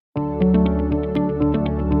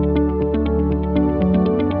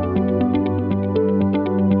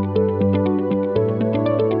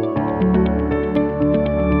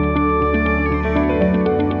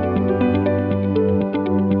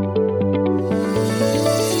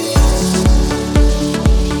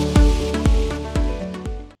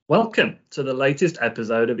welcome to the latest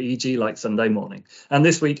episode of EG Like Sunday Morning. And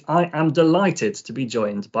this week I am delighted to be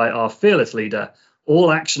joined by our fearless leader,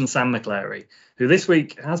 All Action Sam McClary, who this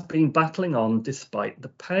week has been battling on despite the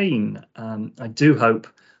pain. I do hope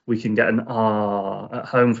we can get an ah at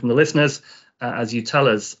home from the listeners as you tell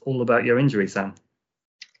us all about your injury, Sam.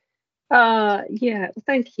 Yeah,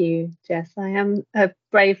 thank you, Jess. I am a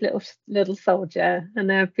brave little soldier,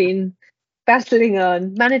 and I've been battling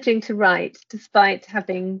on, managing to write despite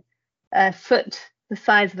having a foot the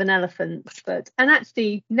size of an elephant's foot, and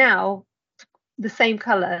actually now the same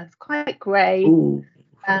colour, quite grey. So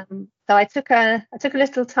I took a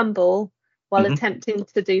little tumble while attempting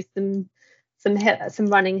to do some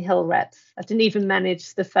running hill reps. I didn't even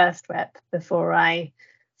manage the first rep before I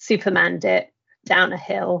supermanned it down a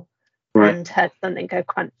hill. Right. And heard something go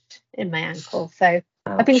crunch in my ankle. So ouch.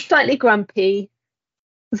 I've been slightly grumpy.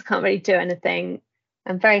 Just can't really do anything.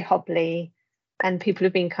 I'm very hobbly, and people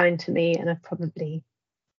have been kind to me, and I've probably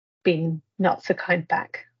been not so kind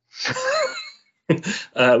back.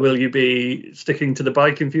 Will you be sticking to the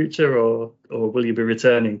bike in future, or will you be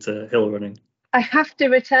returning to hill running? I have to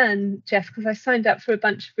return, Jeff, because I signed up for a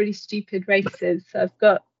bunch of really stupid races. So I've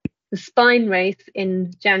got the Spine race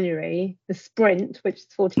in January, the sprint, which is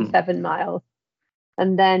 47 miles,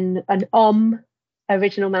 and then an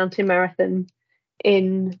original mountain marathon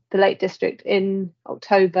in the Lake District in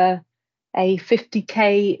October, a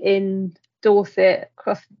 50k in Dorset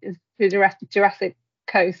across through the Jurassic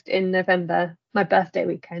Coast in November, my birthday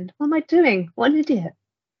weekend. What am I doing? What an idiot.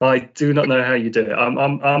 I do not know how you do it.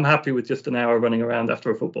 I'm happy with just an hour running around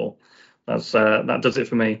after a football. That does it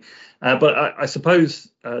for me. But I suppose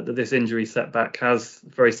that this injury setback has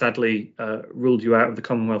very sadly ruled you out of the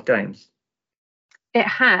Commonwealth Games. It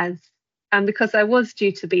has, and because I was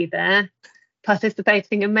due to be there,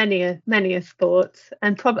 participating in many a sport,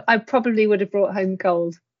 and I probably would have brought home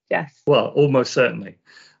gold. Yes. Well, almost certainly.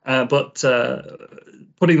 But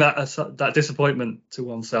putting that disappointment to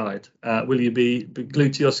one side, will you be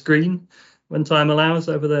glued to your screen when time allows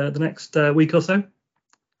over the next week or so?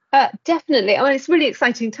 Definitely. I mean, it's a really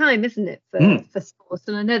exciting time, isn't it, for sport?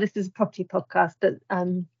 And I know this is a property podcast, but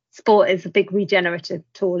sport is a big regenerative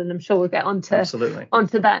tool, and I'm sure we'll get onto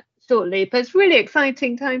that shortly. But it's really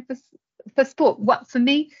exciting time for sport. What for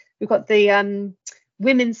me, we've got the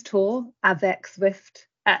women's tour, Avec Zwift,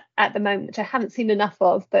 at the moment, which I haven't seen enough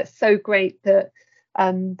of, but so great that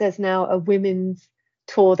there's now a women's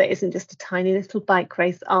tour that isn't just a tiny little bike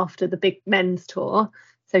race after the big men's tour.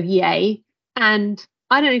 So yay. And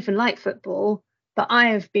I don't even like football, but I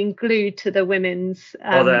have been glued to the women's. They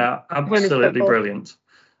are absolutely brilliant.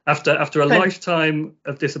 After a lifetime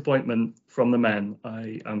of disappointment from the men,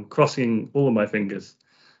 I am crossing all of my fingers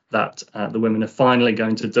that the women are finally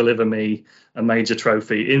going to deliver me a major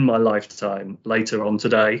trophy in my lifetime later on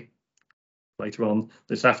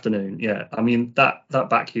this afternoon. Yeah, I mean, that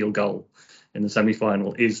backheel goal in the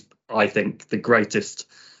semi-final is, I think, the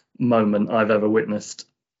greatest moment I've ever witnessed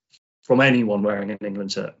from anyone wearing an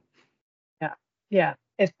England shirt. Yeah,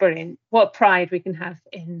 it's brilliant. What pride we can have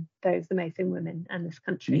in those amazing women and this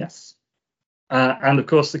country. Yes. And of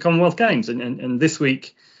course, the Commonwealth Games. And this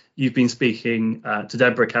week, you've been speaking to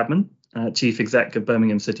Deborah Cadman, Chief Exec of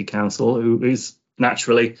Birmingham City Council, who is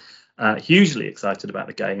naturally hugely excited about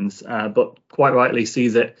the Games, but quite rightly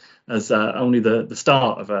sees it as only the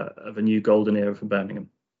start of a new golden era for Birmingham.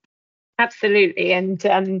 Absolutely. And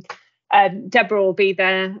Deborah will be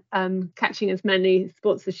there catching as many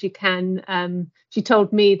sports as she can. She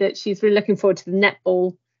told me that she's really looking forward to the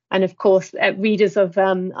netball. And of course, readers of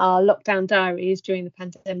our lockdown diaries during the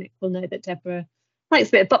pandemic will know that Deborah likes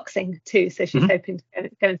a bit of boxing too. So she's hoping to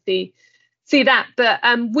go and see that. But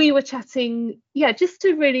we were chatting, just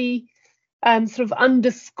to really sort of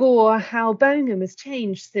underscore how Birmingham has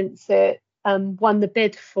changed since it won the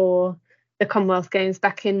bid for the Commonwealth Games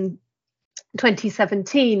back in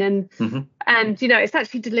 2017, and it's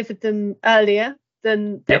actually delivered them earlier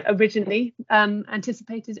than originally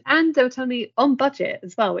anticipated, and they were telling me on budget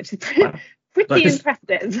as well, which is pretty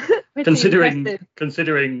impressive.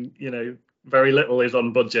 Considering very little is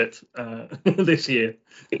on budget this year.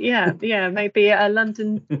 Yeah, maybe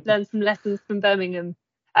London learned some lessons from Birmingham.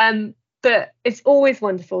 But it's always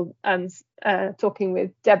wonderful talking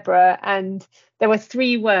with Deborah, and there were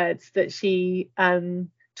 3 words that she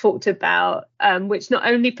talked about, which not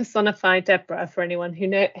only personify Deborah for anyone who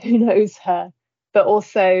knows her, but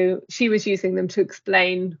also she was using them to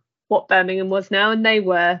explain what Birmingham was now, and they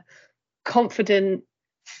were confident,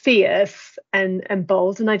 fierce, and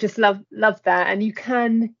bold, and I just love that. And you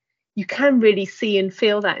can really see and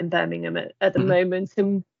feel that in Birmingham at the moment.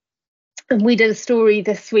 And we did a story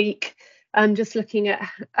this week just looking at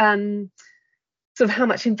sort of how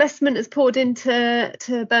much investment has poured into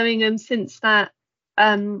Birmingham since that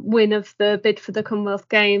win of the bid for the Commonwealth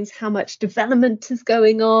Games, how much development is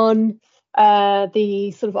going on,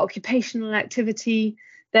 the sort of occupational activity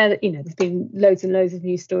there. There's been loads and loads of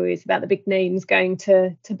news stories about the big names going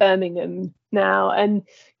to Birmingham now, and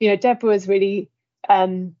Deborah was really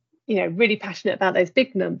really passionate about those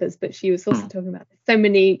big numbers, but she was also talking about so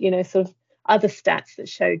many sort of other stats that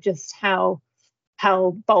show just how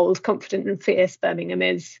bold, confident and fierce Birmingham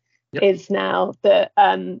is now, that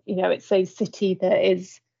it's a city that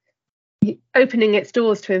is opening its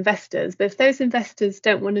doors to investors. But if those investors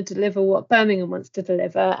don't want to deliver what Birmingham wants to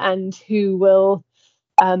deliver, and who will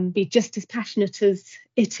be just as passionate as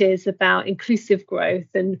it is about inclusive growth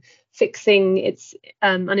and fixing its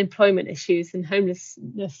unemployment issues and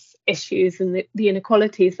homelessness issues and the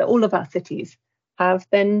inequalities that all of our cities have,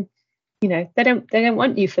 then they don't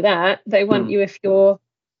want you for that. They want you if you're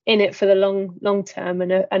in it for the long term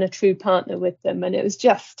and a true partner with them. And it was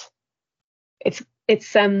just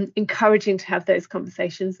it's encouraging to have those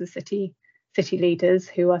conversations with city leaders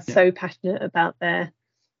who are so passionate about their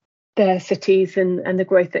cities and the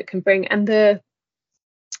growth that can bring, and the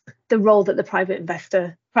role that the private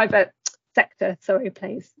sector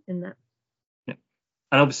plays in that. Yeah.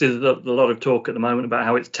 And obviously there's a lot of talk at the moment about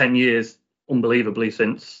how it's 10 years unbelievably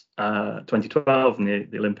since 2012 and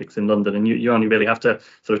the Olympics in London, and you only really have to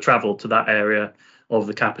sort of travel to that area of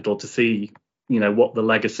the capital to see what the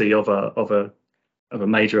legacy of a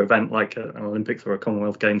major event like an Olympics or a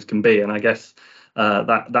Commonwealth Games can be. And I guess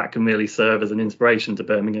that can really serve as an inspiration to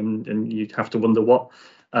Birmingham, and you'd have to wonder what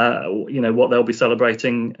they'll be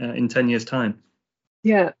celebrating in 10 years time.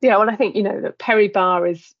 Yeah. Well, I think that Perry Bar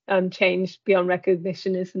is changed beyond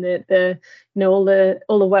recognition, isn't it? All the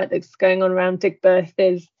work that's going on around Digbeth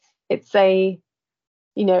it's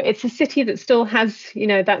a city that still has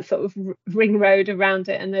that sort of ring road around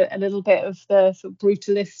it, and a little bit of the sort of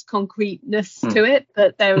brutalist concreteness to it.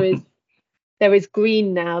 But there is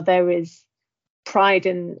green now. There is pride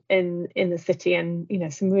in the city, and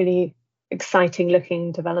some really exciting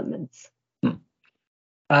looking developments.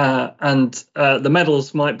 And the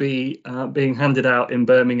medals might be being handed out in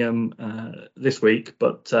Birmingham this week,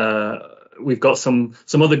 but we've got some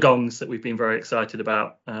other gongs that we've been very excited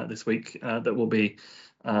about this week that will be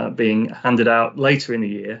being handed out later in the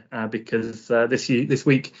year, because this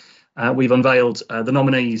week we've unveiled the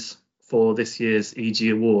nominees for this year's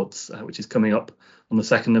EG Awards, which is coming up on the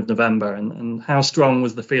 2nd of November. And how strong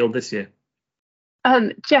was the field this year?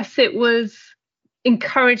 Jess, it was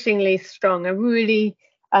encouragingly strong. A really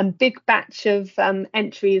big batch of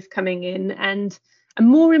entries coming in, and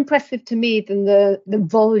more impressive to me than the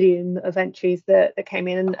volume of entries that came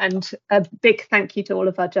in. And a big thank you to all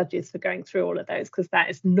of our judges for going through all of those, because that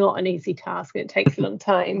is not an easy task and it takes a long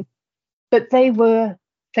time. But they were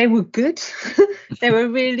good. They were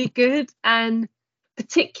really good, and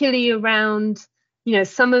particularly around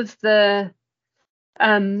some of the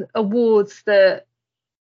awards that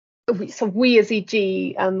we as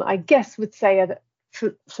EG I guess would say are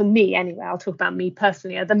for me anyway, I'll talk about me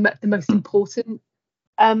personally, are the most important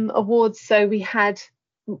awards. So we had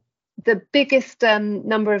the biggest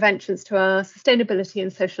number of entrants to our sustainability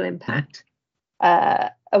and social impact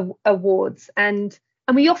awards, and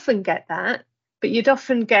we often get that, but you'd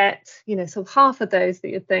often get sort of half of those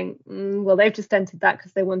that you'd think, well, they've just entered that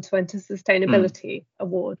because they want to enter sustainability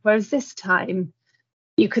award, whereas this time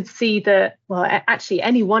you could see that, well, actually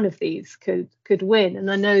any one of these could win. And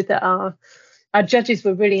I know that our judges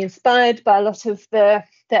were really inspired by a lot of the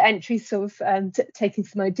entries, sort of taking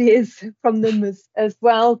some ideas from them as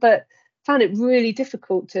well, but found it really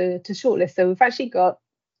difficult to shortlist. So we've actually got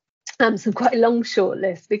some quite long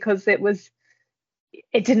shortlists, because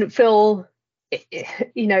it didn't feel,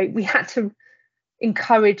 we had to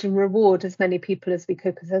encourage and reward as many people as we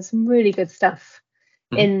could, because there's some really good stuff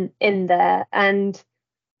in there. And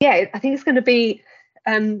yeah, I think it's going to be,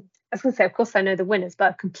 I was going to say, of course I know the winners, but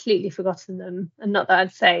I've completely forgotten them. And not that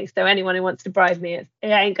I'd say, so anyone who wants to bribe me, it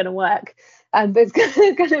ain't going to work. But it's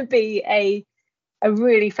going to be a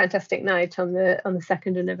really fantastic night on the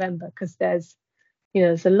 2nd of November, because there's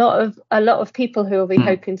a lot of people who will be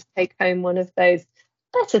hoping to take home one of those,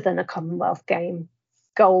 better than a Commonwealth Game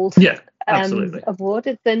gold award.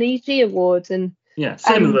 It's an EG award, and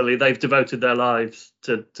similarly they've devoted their lives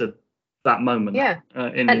to that moment.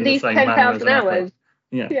 In at least 10,000 hours.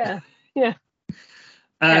 And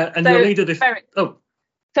your leader this. Sorry,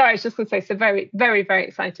 I was just going to say, so very, very, very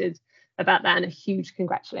excited about that, and a huge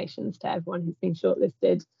congratulations to everyone who's been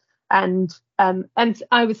shortlisted. And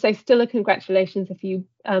I would say still a congratulations if you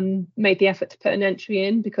made the effort to put an entry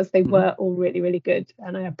in, because they were all really, really good.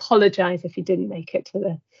 And I apologise if you didn't make it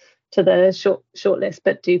to the short list,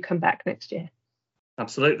 but do come back next year.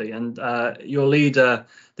 Absolutely. And your leader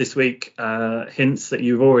this week hints that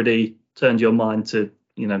you've already turned your mind to,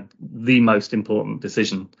 the most important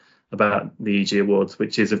decision about the EG Awards,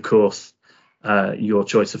 which is, of course, your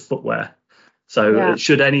choice of footwear. So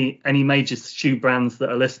should any major shoe brands that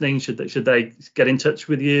are listening, should they get in touch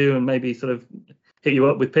with you and maybe sort of hit you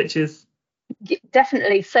up with pitches?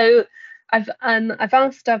 Definitely. So I've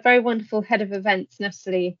asked our very wonderful head of events,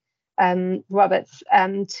 Natalie Roberts,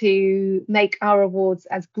 to make our awards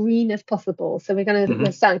as green as possible. So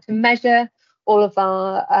we're starting to measure all of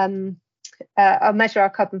measure our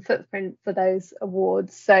carbon footprint for those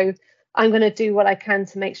awards. So I'm going to do what I can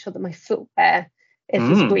to make sure that my footwear is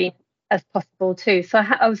as green as possible too. So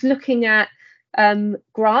I was looking at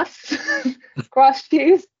grass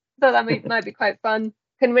shoes, so that might be quite fun.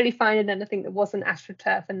 Couldn't really find anything that wasn't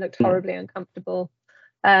AstroTurf and looked horribly uncomfortable.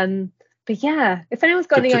 But yeah, if anyone's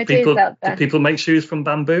got any ideas out there. Do people make shoes from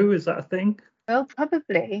bamboo? Is that a thing? Well,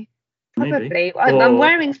 probably. I'm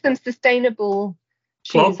wearing some sustainable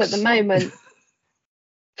shoes at the moment.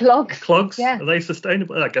 Clogs? Yeah. Are they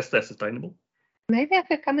sustainable? I guess they're sustainable. Maybe I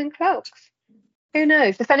could come in clogs. Who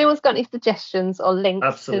knows? If anyone's got any suggestions or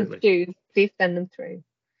links to shoes, please send them through.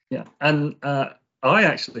 Yeah, and I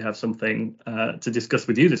actually have something to discuss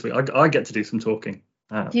with you this week. I get to do some talking.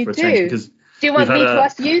 You do? Do you want me to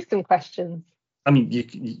ask you some questions? I mean,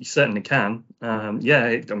 you certainly can.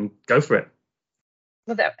 Go for it.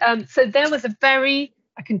 Well, so there was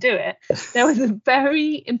I can do it. There was a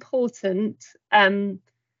very important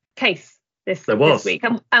case this week,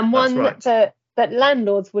 and one that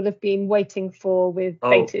landlords would have been waiting for with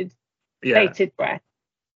bated breath.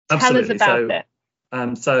 Absolutely. Tell us about it.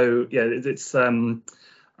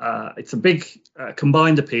 It's a big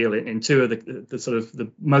combined appeal in two of the sort of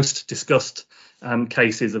the most discussed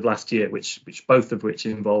cases of last year, which both of which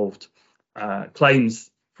involved claims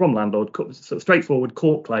from landlord, sort of straightforward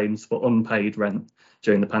court claims for unpaid rent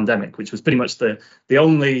during the pandemic, which was pretty much the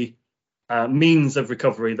only means of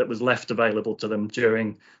recovery that was left available to them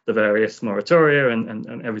during the various moratoria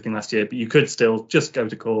and everything last year. But you could still just go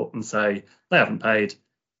to court and say, they haven't paid,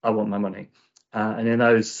 I want my money. And in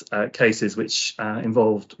those cases,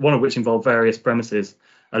 one of which involved various premises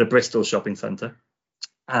at a Bristol shopping centre,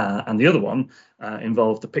 and the other one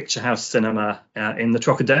involved the Picture House Cinema in the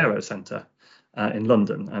Trocadero Centre in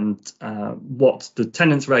London. And what the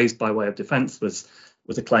tenants raised by way of defence was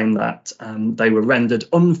a claim that they were rendered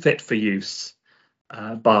unfit for use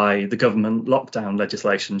by the government lockdown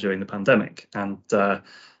legislation during the pandemic. And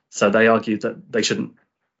so they argued that they shouldn't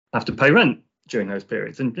have to pay rent during those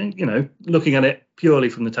periods. And, looking at it purely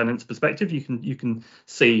from the tenant's perspective, you can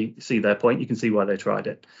see their point. You can see why they tried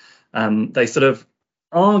it. They sort of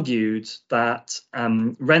argued that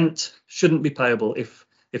rent shouldn't be payable if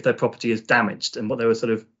their property is damaged. And what they were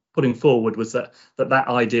sort of putting forward was that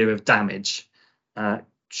idea of damage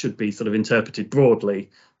should be sort of interpreted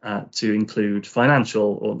broadly to include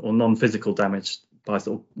financial or non-physical damage by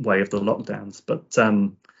sort of way of the lockdowns. But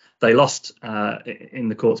they lost in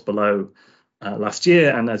the courts below last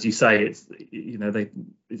year, and as you say,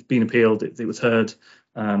 it's been appealed. It was heard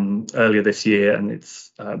earlier this year, and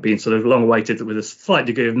it's been sort of long awaited with a slight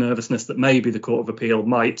degree of nervousness that maybe the Court of Appeal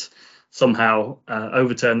might somehow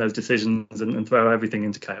overturn those decisions and throw everything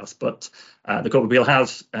into chaos. But the Court of Appeal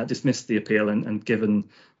has dismissed the appeal and given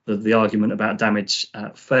the argument about damage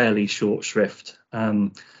fairly short shrift.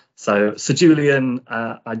 So Sir Julian,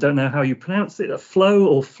 I don't know how you pronounce it, Flo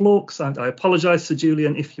or Flawkes. I apologise, Sir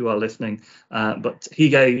Julian, if you are listening. But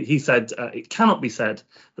he said it cannot be said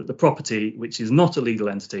that the property, which is not a legal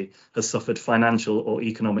entity, has suffered financial or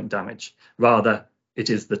economic damage. Rather, it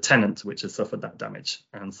is the tenant which has suffered that damage.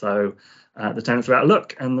 And so the tenants are out of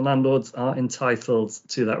luck and the landlords are entitled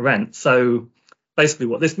to that rent. So basically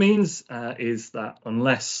what this means is that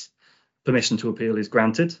unless permission to appeal is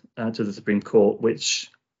granted to the Supreme Court,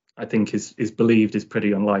 which I think is believed is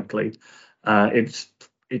pretty unlikely, it's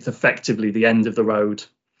effectively the end of the road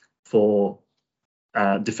for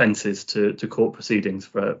defences to court proceedings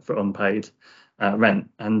for unpaid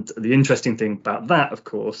rent. And the interesting thing about that, of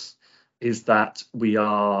course, is that we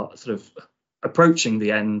are sort of approaching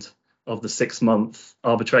the end of the 6-month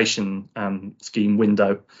arbitration scheme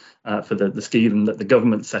window for the scheme that the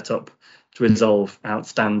government set up to resolve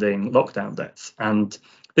outstanding lockdown debts. And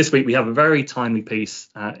this week we have a very timely piece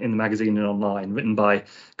in the magazine and online written by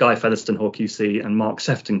Guy Featherstone-Haugh QC and Mark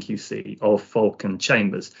Sefton QC of Falcon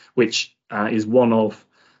Chambers, which is one of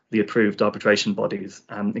the approved arbitration bodies,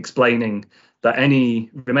 explaining that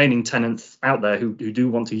any remaining tenants out there who do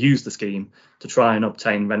want to use the scheme to try and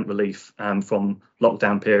obtain rent relief from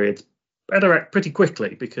lockdown periods better act pretty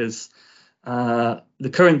quickly, because the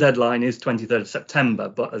current deadline is 23rd of September,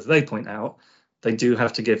 but as they point out, they do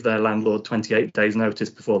have to give their landlord 28 days notice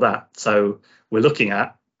before that. So we're looking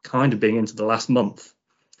at kind of being into the last month.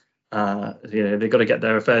 They've got to get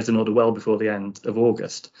their affairs in order well before the end of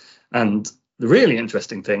August. And the really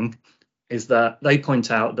interesting thing is that they point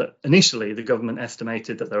out that initially the government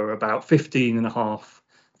estimated that there were about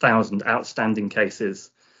 15,500 outstanding cases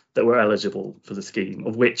that were eligible for the scheme,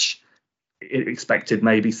 of which it expected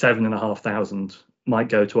maybe 7,500 might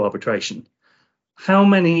go to arbitration. How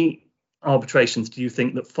many arbitrations do you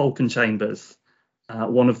think that Falcon Chambers,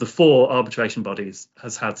 one of the 4 arbitration bodies,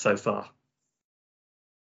 has had so far?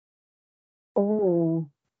 Oh,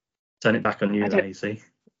 turn it back on you there, you see.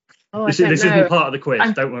 This isn't part of the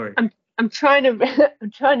quiz. Don't worry. I'm trying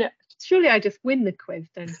to. Surely I just win the quiz,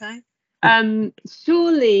 don't I?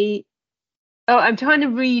 Surely. Oh, I'm trying to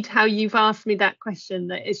read how you've asked me that question.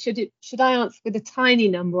 That should I answer with a tiny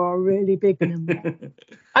number or a really big number?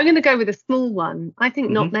 I'm going to go with a small one. I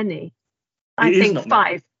think not many. I think 5.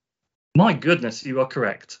 Many. My goodness, you are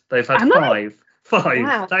correct. They've had 5. 5.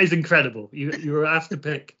 Wow. That is incredible. You were asked to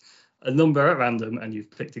pick a number at random, and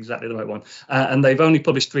you've picked exactly the right one. And they've only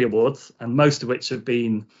published 3 awards, and most of which have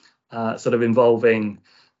been sort of involving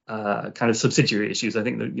kind of subsidiary issues. I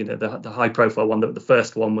think that the high profile one, the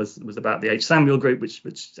first one was about the H. Samuel Group, which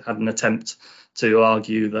had an attempt to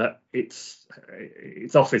argue that its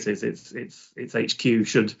offices, its HQ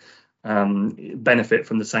should benefit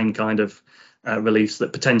from the same kind of reliefs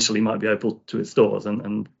that potentially might be able to its stores,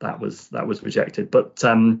 and that was rejected. But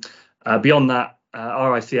beyond that,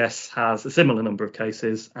 RICS has a similar number of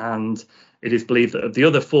cases, and it is believed that of the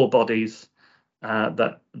other 4 bodies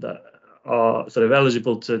that are sort of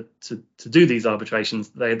eligible to do these arbitrations,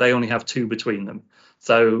 they only have 2 between them.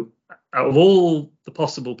 So out of all the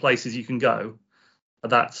possible places you can go,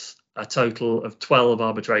 that's a total of 12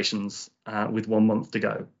 arbitrations with 1 month to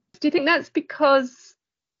go. Do you think that's because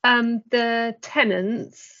the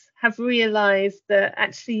tenants have realised that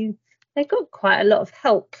actually they got quite a lot of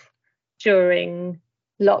help during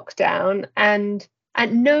lockdown, and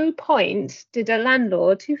at no point did a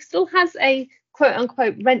landlord who still has a quote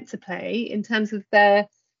unquote rent to pay in terms of their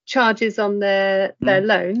charges on their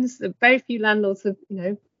loans, very few landlords have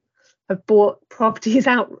bought properties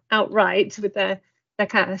outright with their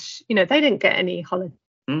cash, they didn't get any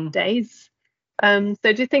holidays. So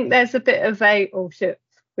do you think there's a bit of a, oh shit,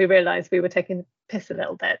 we realised we were taking the piss a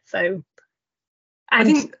little bit, so and I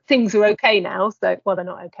think things are okay now, so well, they're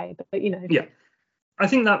not okay, but yeah, I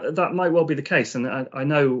think that might well be the case. And I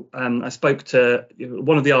know I spoke to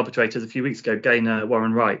one of the arbitrators a few weeks ago, Gaynor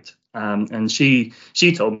Warren Wright, and she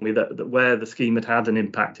told me that where the scheme had an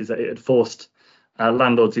impact is that it had forced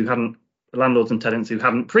landlords and tenants who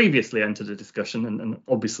hadn't previously entered a discussion, and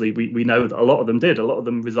obviously we know that a lot of them did. A lot of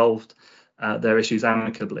them resolved their issues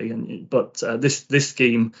amicably, but this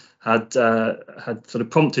scheme had sort of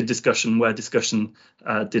prompted discussion where discussion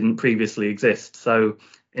didn't previously exist. So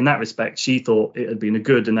in that respect, she thought it had been a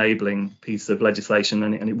good enabling piece of legislation,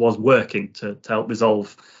 and it was working to help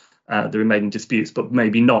resolve the remaining disputes, but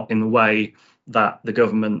maybe not in the way that the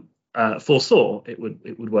government foresaw it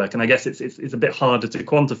would work. And I guess it's a bit harder to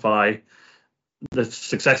quantify the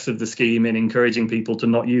success of the scheme in encouraging people to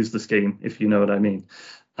not use the scheme, if you know what I mean.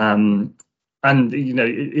 And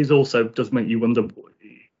it also does make you wonder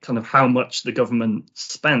kind of how much the government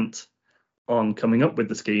spent on coming up with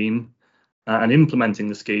the scheme and implementing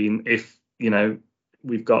the scheme if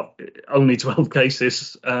we've got only 12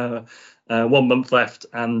 cases, 1 month left,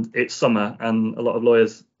 and it's summer, and a lot of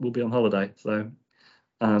lawyers will be on holiday. So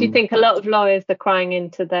do you think a lot of lawyers are crying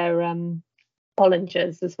into their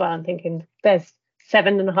Bollingers as well and thinking there's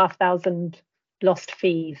 7,500 lost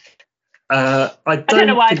fees? I don't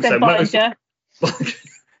know why I said Bollinger.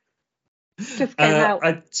 Just came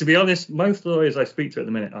out. To be honest, most lawyers I speak to at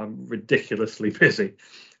the minute are ridiculously busy.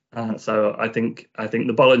 So I think the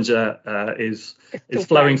Bollinger is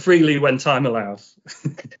flowing freely when time allows.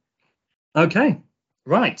 Okay,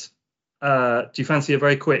 right. Do you fancy a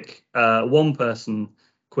very quick 1-person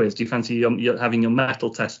quiz? Do you fancy having your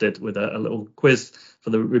mettle tested with a little quiz for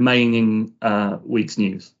the remaining week's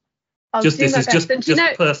news? This is just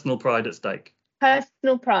personal pride at stake.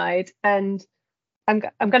 Personal pride, and I'm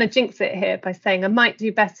going to jinx it here by saying I might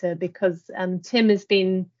do better because Tim has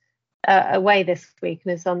been away this week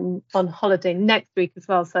and is on holiday next week as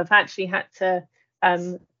well. So I've actually had to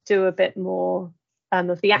do a bit more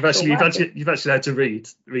of the actual. You've actually had to read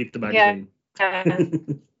the magazine. Yeah.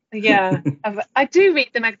 Yeah, I do read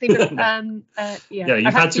the magazine, but Yeah,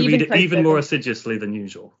 you've had to read it even more assiduously than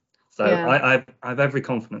usual. So I have every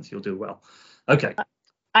confidence you'll do well. Okay.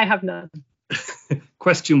 I have none.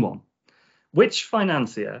 Question 1. Which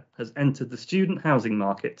financier has entered the student housing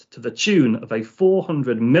market to the tune of a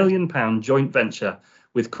 £400 million joint venture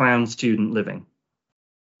with Crown Student Living?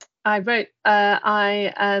 I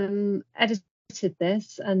edited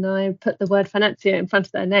this and I put the word financier in front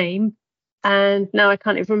of their name, and now I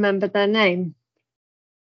can't even remember their name.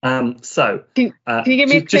 Can you give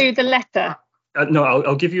me a clue? The letter. No,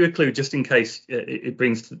 I'll give you a clue just in case it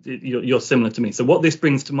brings you're similar to me. So what this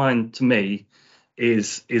brings to mind to me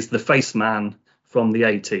is the face man from the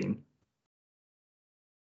A-Team.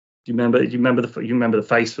 Do you remember the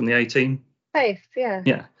face from the A-Team? Face, yeah.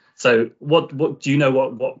 Yeah. So what do you know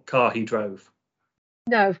what car he drove?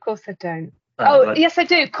 No, of course I don't. Yes, I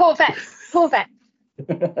do. Corvette. Corvette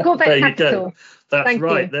there Capital. You go. That's Thank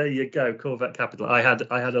right. You. There you go. Corvette Capital. I had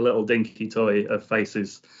a little dinky toy of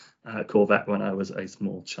Face's Corvette when I was a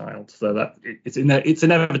small child. So it's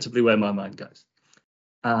inevitably where my mind goes.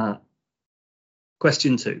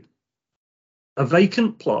 Question 2. A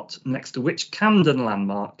vacant plot next to which Camden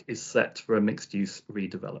landmark is set for a mixed-use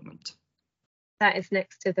redevelopment? That is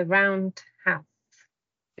next to the Roundhouse.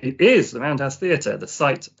 It is the Roundhouse Theatre. The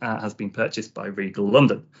site has been purchased by Regal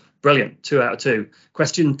London. Brilliant. 2 out of 2.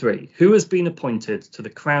 Question 3. Who has been appointed to the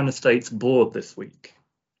Crown Estates board this week?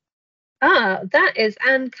 That is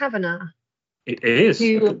Anne Kavanagh. It is.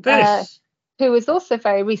 Who was also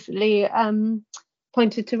very recently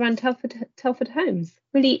appointed to run Telford Homes.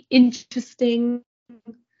 Really interesting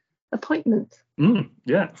appointment.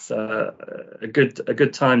 Yeah, it's a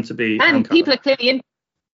good time to be. And people are clearly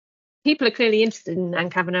interested in Anne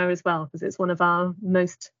Kavanagh as well, because it's one of our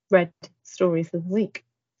most read stories of the week.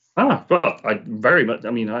 Well, I very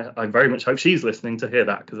much hope she's listening to hear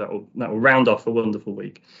that, because that will round off a wonderful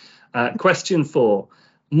week. Question 4.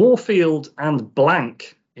 Moorfield and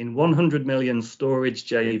blank in 100 million storage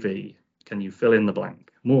JV. Can you fill in the blank?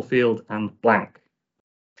 Moorfield and blank.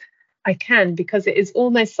 I can, because it is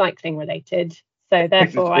almost cycling related. So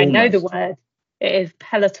therefore I know the word. It is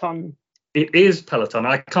Peloton. It is Peloton.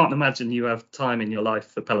 I can't imagine you have time in your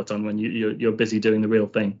life for Peloton when you're busy doing the real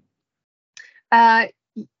thing.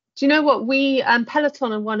 Do you know what? We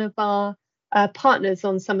Peloton are one of our partners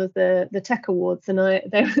on some of the tech awards, and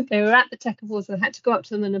they were at the tech awards, and I had to go up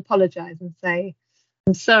to them and apologise and say,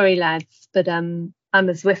 "I'm sorry, lads, but I'm a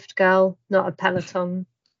Zwift girl, not a Peloton."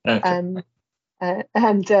 Okay.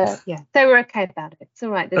 They were okay about it. It's all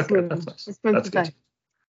right. There's room. That's nice. There's room That's for good. both.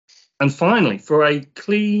 And finally, for a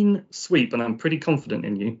clean sweep, and I'm pretty confident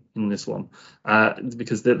in you in this one,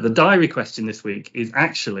 because the diary question this week is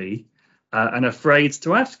actually an afraid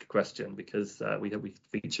to ask question, because we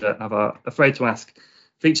have our afraid to ask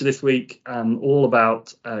feature this week, all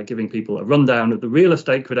about giving people a rundown of the real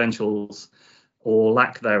estate credentials or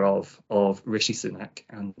lack thereof of Rishi Sunak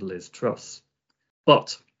and Liz Truss.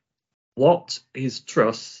 But what is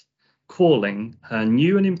Truss calling her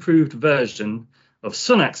new and improved version of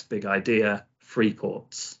Sunak's big idea, free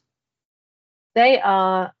ports? They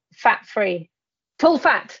are fat-free. Full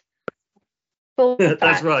fat. Full fat.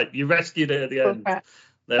 That's right. You rescued it at the Full end. fat.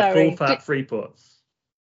 They're full fat free ports.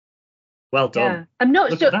 Well done. Yeah. I'm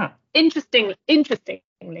not Look sure. At that.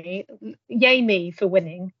 Interestingly, yay me for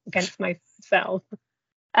winning against myself.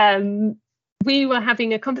 We were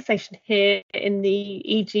having a conversation here in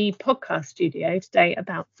the EG podcast studio today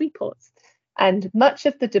about free ports, and much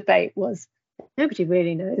of the debate was nobody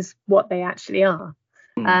really knows what they actually are.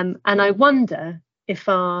 And I wonder if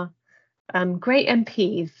our great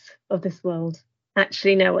MPs of this world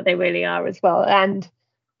actually know what they really are as well. And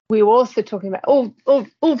we were also talking about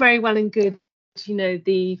all very well and good,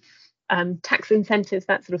 the tax incentives,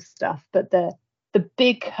 that sort of stuff, but the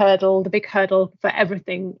big hurdle for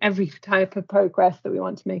everything, every type of progress that we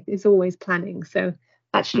want to make is always planning. So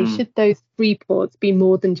actually, should those free ports be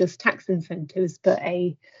more than just tax incentives, but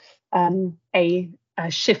a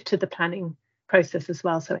shift to the planning process as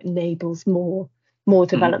well, so it enables more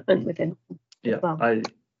development within as well.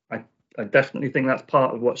 I definitely think that's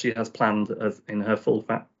part of what she has planned as in her full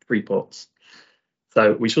fat free ports.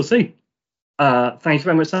 So we shall see. Thank you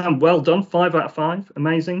very much, Sam. Well done. 5 out of 5.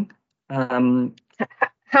 Amazing. How am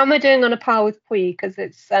I doing on a par with Pui? Because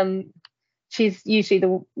it's she's usually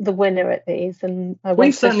the winner at these, and I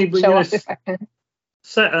want to show off if I can.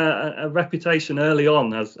 Set a reputation early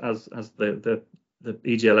on as the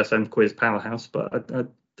EGLSM quiz powerhouse, but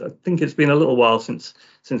I think it's been a little while since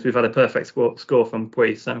we've had a perfect score from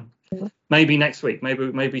Pui. So maybe next week,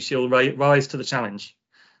 maybe she'll rise to the challenge.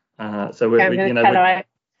 So we're tell her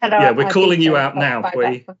Hello, Yeah, we're I've calling been you told out now, by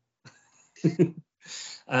Pui.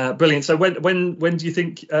 that. Brilliant. So when do you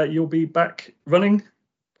think you'll be back running?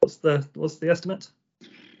 What's the estimate?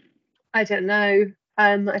 I don't know.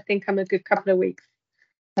 I think I'm a good couple of weeks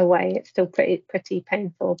away. It's still pretty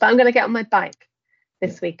painful, but I'm going to get on my bike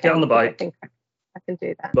this weekend. Get on the bike. I think I can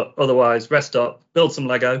do that. But otherwise, rest up, build some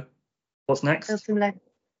Lego. What's next? Build some Lego.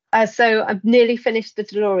 So I've nearly finished the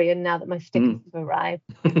DeLorean now that my stickers have arrived.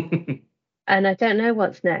 And I don't know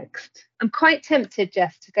what's next. I'm quite tempted,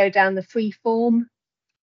 Jess, to go down the freeform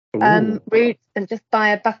route and just buy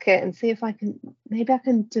a bucket and see if I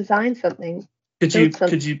can design something. Could you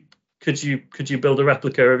build a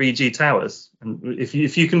replica of EG Towers? And if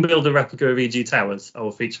you can build a replica of EG Towers, I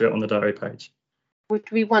will feature it on the diary page.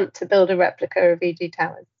 Would we want to build a replica of EG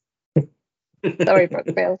Towers? Sorry,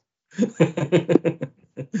 Brookfield.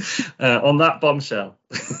 On that bombshell.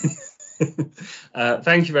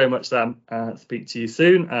 Thank you very much, Sam. Speak to you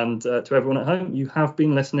soon. And to everyone at home, you have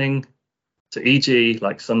been listening to EG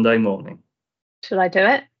like Sunday morning. Should I do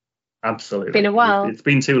it? Absolutely. It's been a while. It's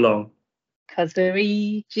been too long. Because we're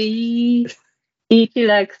EG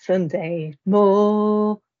like Sunday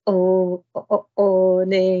morning. Go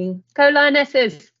Lionesses!